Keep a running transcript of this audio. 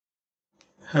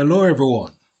Hello,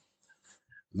 everyone.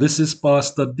 This is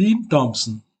Pastor Dean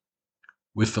Thompson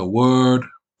with a word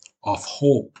of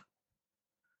hope.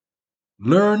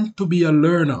 Learn to be a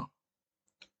learner.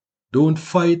 Don't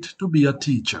fight to be a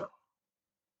teacher.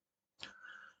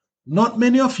 Not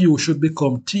many of you should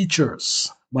become teachers,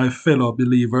 my fellow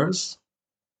believers,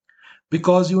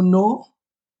 because you know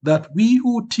that we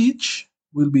who teach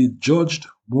will be judged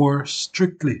more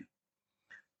strictly.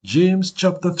 James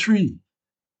chapter 3,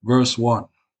 verse 1.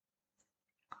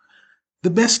 The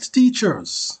best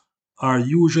teachers are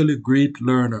usually great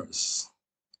learners.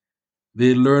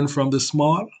 They learn from the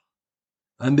small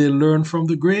and they learn from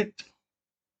the great.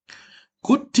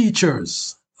 Good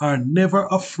teachers are never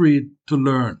afraid to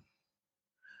learn.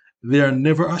 They are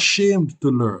never ashamed to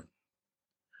learn.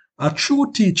 A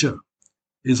true teacher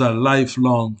is a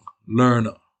lifelong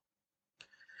learner.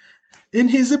 In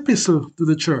his epistle to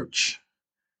the church,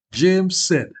 James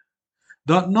said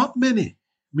that not many,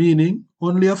 meaning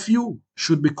only a few,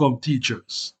 should become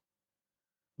teachers.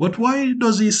 But why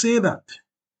does he say that?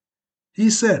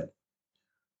 He said,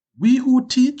 "We who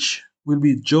teach will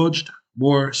be judged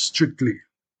more strictly."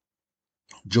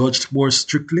 Judged more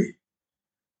strictly?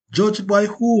 Judged by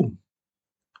whom?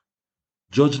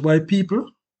 Judged by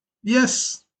people?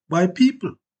 Yes, by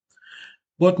people.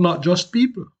 But not just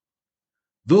people.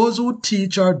 Those who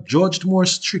teach are judged more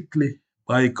strictly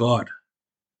by God.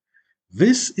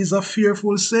 This is a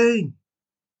fearful saying.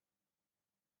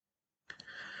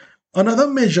 Another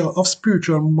measure of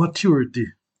spiritual maturity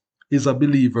is a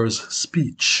believer's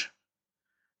speech.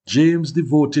 James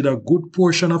devoted a good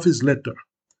portion of his letter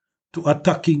to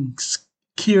attacking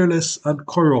careless and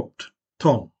corrupt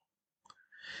tongue.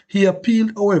 He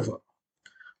appealed, however,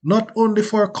 not only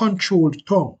for a controlled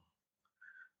tongue,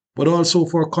 but also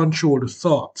for controlled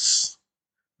thoughts.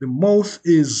 The mouth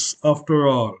is, after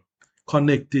all,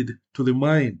 connected to the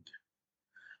mind.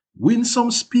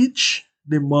 Winsome speech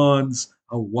demands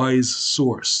a wise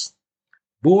source.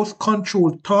 Both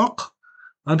controlled talk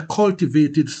and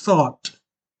cultivated thought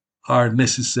are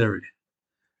necessary.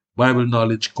 Bible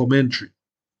Knowledge Commentary.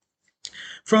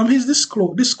 From his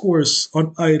discourse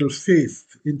on idle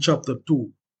faith in chapter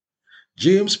 2,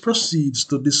 James proceeds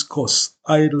to discuss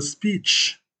idle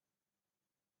speech.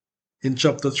 In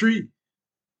chapter 3,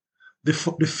 the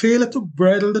failure to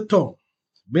bridle the tongue,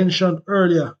 mentioned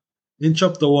earlier in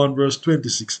chapter 1, verse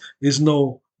 26, is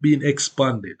now being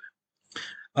expanded.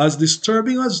 As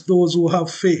disturbing as those who have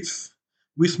faith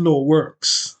with no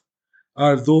works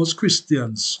are those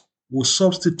Christians who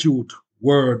substitute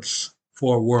words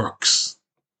for works.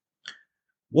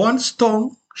 One's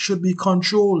tongue should be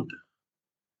controlled.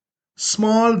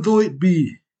 Small though it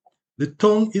be, the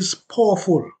tongue is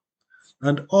powerful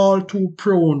and all too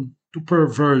prone to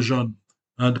perversion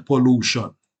and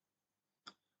pollution.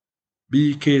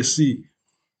 BKC.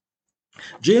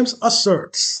 James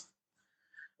asserts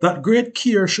that great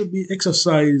care should be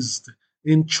exercised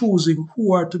in choosing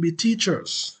who are to be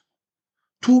teachers.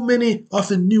 Too many of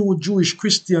the new Jewish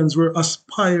Christians were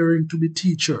aspiring to be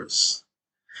teachers.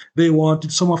 They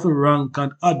wanted some of the rank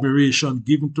and admiration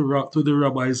given to the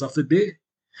rabbis of the day.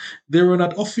 They were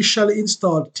not officially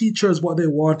installed teachers, but they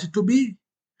wanted to be.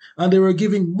 And they were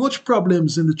giving much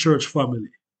problems in the church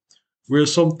family, where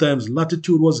sometimes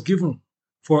latitude was given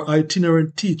for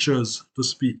itinerant teachers to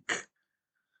speak.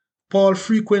 Paul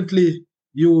frequently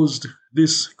used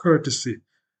this courtesy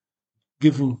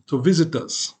given to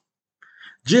visitors.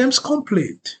 James'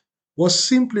 complaint was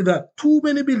simply that too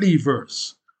many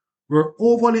believers were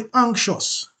overly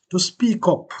anxious to speak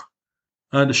up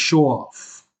and show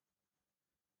off.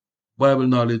 Bible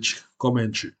Knowledge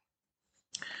Commentary.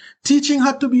 Teaching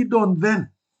had to be done then,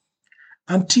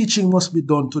 and teaching must be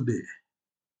done today.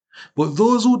 But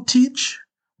those who teach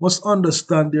must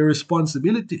understand their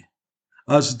responsibility,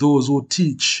 as those who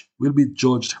teach will be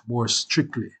judged more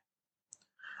strictly.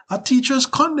 A teacher's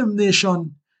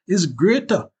condemnation is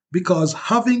greater because,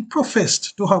 having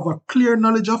professed to have a clear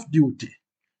knowledge of duty,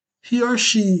 he or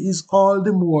she is all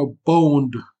the more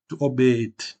bound to obey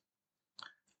it.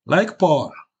 Like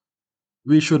Paul,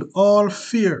 we should all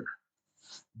fear,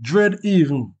 dread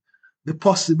even the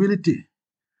possibility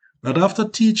that after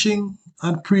teaching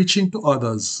and preaching to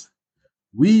others,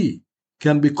 we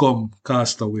can become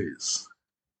castaways.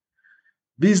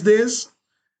 These days,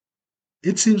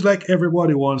 it seems like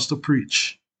everybody wants to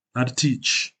preach and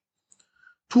teach.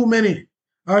 Too many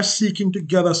are seeking to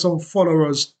gather some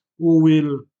followers who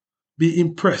will be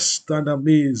impressed and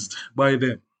amazed by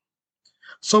them.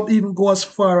 Some even go as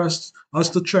far as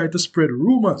to try to spread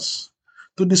rumors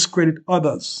to discredit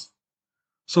others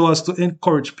so as to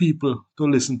encourage people to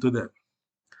listen to them.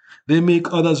 They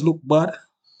make others look bad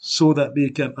so that they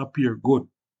can appear good.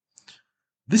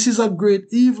 This is a great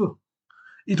evil.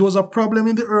 It was a problem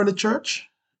in the early church,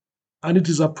 and it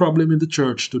is a problem in the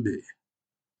church today.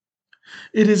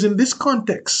 It is in this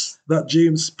context that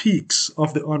James speaks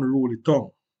of the unruly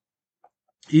tongue.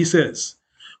 He says,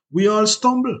 we all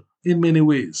stumble in many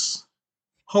ways.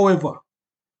 However,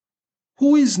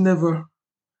 who is never,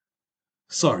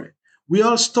 sorry, we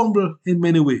all stumble in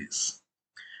many ways.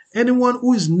 Anyone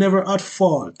who is never at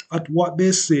fault at what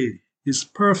they say is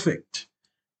perfect,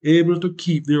 able to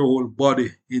keep their whole body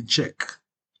in check.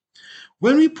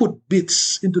 When we put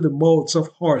bits into the mouths of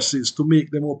horses to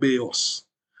make them obey us,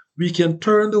 we can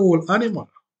turn the whole animal.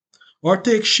 Or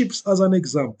take ships as an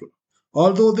example.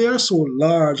 Although they are so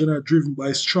large and are driven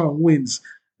by strong winds,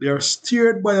 they are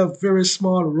steered by a very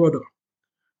small rudder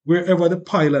wherever the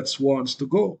pilot wants to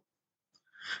go.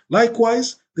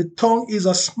 Likewise, the tongue is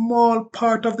a small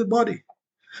part of the body,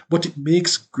 but it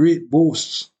makes great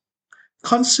boasts.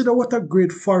 Consider what a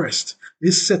great forest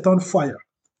is set on fire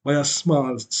by a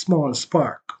small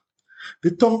spark.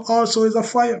 The tongue also is a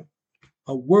fire,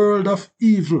 a world of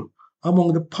evil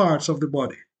among the parts of the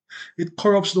body. It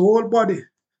corrupts the whole body,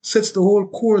 sets the whole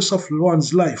course of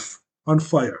one's life on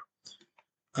fire,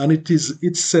 and it is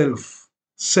itself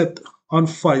set on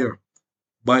fire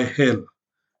by hell.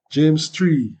 James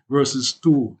 3, verses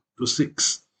 2 to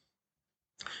 6.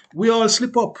 We all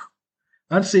slip up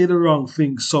and say the wrong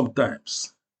thing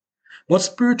sometimes, but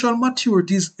spiritual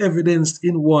maturity is evidenced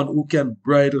in one who can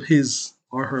bridle his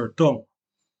or her tongue.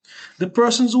 The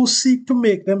persons who seek to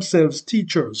make themselves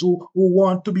teachers, who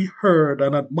want to be heard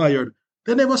and admired,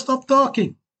 they never stop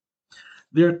talking.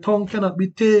 Their tongue cannot be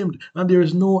tamed, and there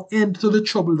is no end to the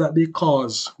trouble that they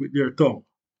cause with their tongue.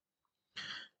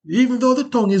 Even though the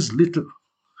tongue is little,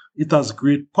 it has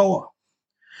great power.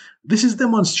 This is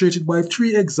demonstrated by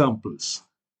 3 examples: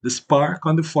 the spark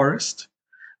on the forest,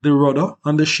 the rudder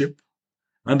on the ship,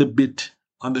 and the bit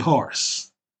on the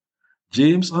horse.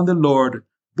 James and the Lord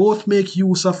both make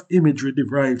use of imagery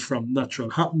derived from natural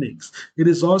happenings. It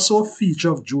is also a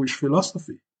feature of Jewish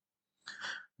philosophy.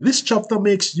 This chapter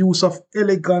makes use of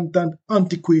elegant and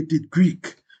antiquated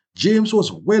Greek. James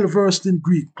was well versed in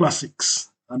Greek classics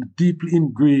and deeply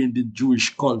ingrained in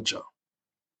Jewish culture.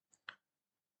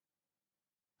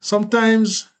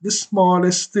 Sometimes the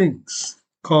smallest things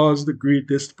cause the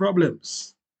greatest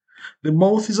problems. The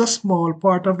mouth is a small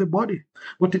part of the body,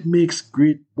 but it makes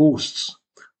great boasts.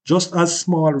 Just as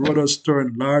small rudders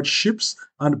turn large ships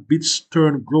and bits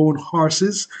turn grown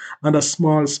horses, and a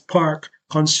small spark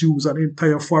consumes an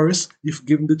entire forest if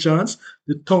given the chance,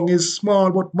 the tongue is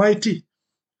small but mighty.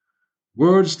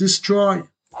 Words destroy,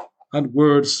 and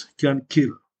words can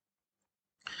kill.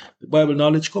 The Bible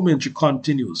Knowledge Commentary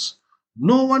continues.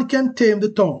 No one can tame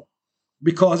the tongue,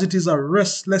 because it is a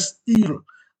restless evil,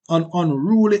 an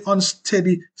unruly,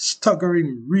 unsteady,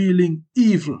 staggering, reeling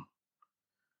evil.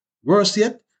 Worse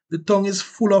yet, the tongue is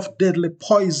full of deadly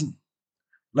poison.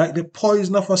 Like the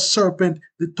poison of a serpent,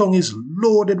 the tongue is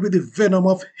loaded with the venom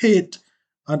of hate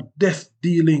and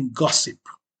death-dealing gossip.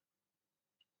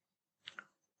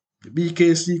 The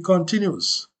BKC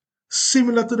continues.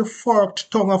 Similar to the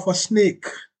forked tongue of a snake,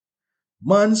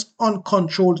 man's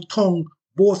uncontrolled tongue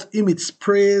both emits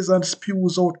praise and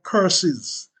spews out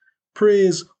curses.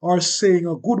 Praise or saying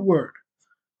a good word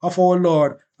of our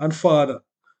Lord and Father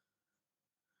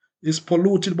is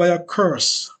polluted by a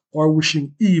curse or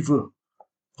wishing evil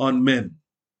on men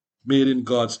made in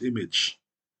God's image.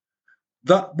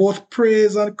 That both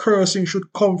praise and cursing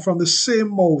should come from the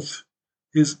same mouth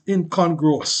is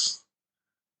incongruous.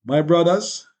 My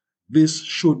brothers, this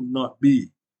should not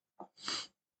be.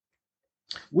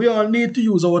 We all need to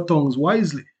use our tongues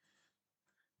wisely.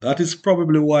 That is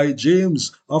probably why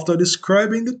James, after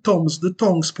describing the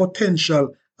tongue's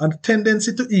potential and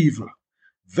tendency to evil,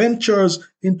 ventures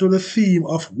into the theme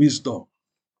of wisdom.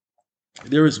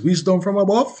 There is wisdom from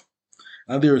above,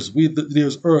 and there's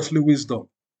earthly wisdom.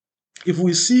 If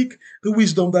we seek the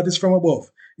wisdom that is from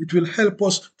above, it will help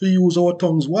us to use our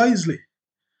tongues wisely.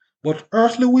 But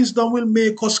earthly wisdom will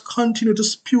make us continue to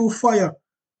spew fire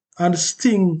and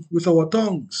sting with our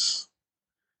tongues.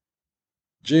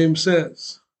 James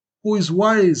says, who is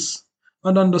wise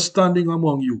and understanding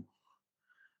among you?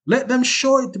 Let them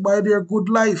show it by their good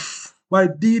life, by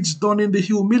deeds done in the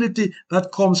humility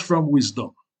that comes from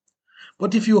wisdom.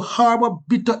 But if you harbor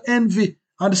bitter envy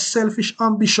and selfish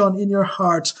ambition in your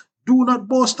hearts, do not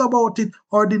boast about it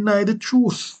or deny the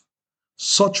truth.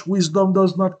 Such wisdom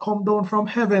does not come down from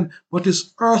heaven, but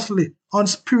is earthly,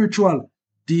 unspiritual,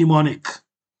 demonic.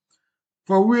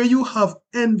 For where you have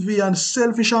envy and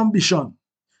selfish ambition,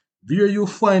 there you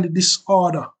find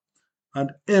disorder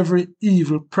and every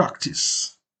evil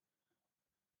practice.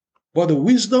 But the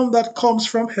wisdom that comes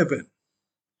from heaven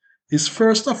is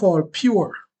first of all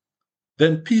pure,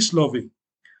 then peace loving,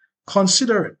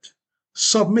 considerate,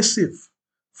 submissive,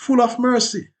 full of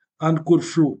mercy and good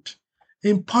fruit,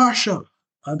 impartial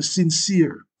and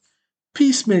sincere,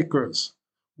 peacemakers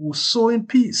who sow in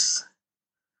peace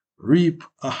reap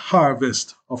a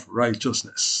harvest of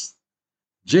righteousness.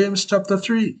 James chapter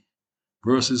 3,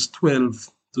 verses 12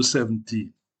 to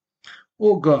 17.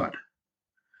 O God,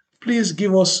 please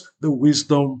give us the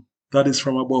wisdom that is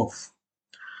from above,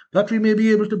 that we may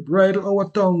be able to bridle our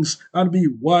tongues and be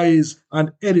wise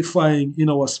and edifying in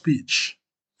our speech.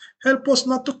 Help us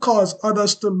not to cause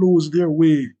others to lose their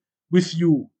way with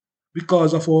you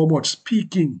because of our much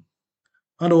speaking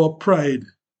and our pride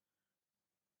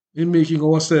in making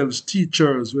ourselves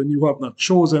teachers when you have not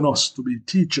chosen us to be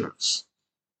teachers.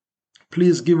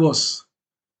 Please give us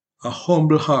a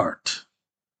humble heart.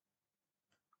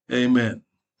 Amen.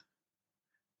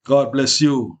 God bless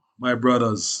you, my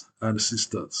brothers and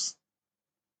sisters.